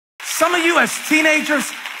Some of you as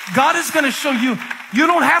teenagers, God is going to show you, you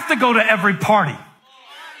don't have to go to every party.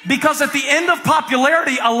 Because at the end of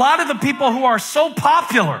popularity, a lot of the people who are so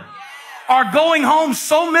popular are going home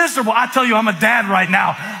so miserable. I tell you, I'm a dad right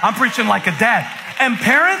now. I'm preaching like a dad. And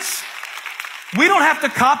parents, we don't have to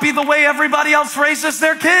copy the way everybody else raises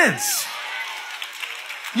their kids.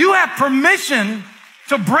 You have permission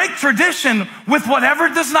to break tradition with whatever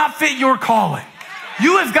does not fit your calling.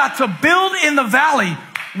 You have got to build in the valley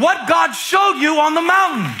what God showed you on the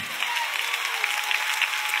mountain.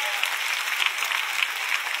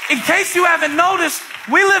 In case you haven't noticed,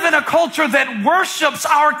 we live in a culture that worships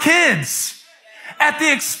our kids at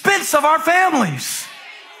the expense of our families.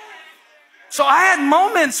 So I had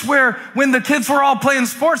moments where when the kids were all playing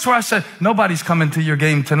sports where I said, nobody's coming to your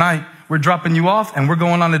game tonight. We're dropping you off and we're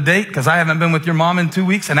going on a date because I haven't been with your mom in 2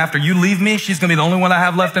 weeks. And after you leave me, she's going to be the only one I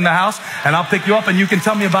have left in the house. And I'll pick you up and you can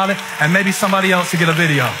tell me about it. And maybe somebody else will get a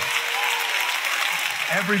video.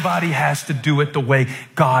 Everybody has to do it the way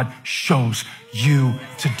God shows you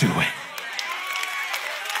to do it.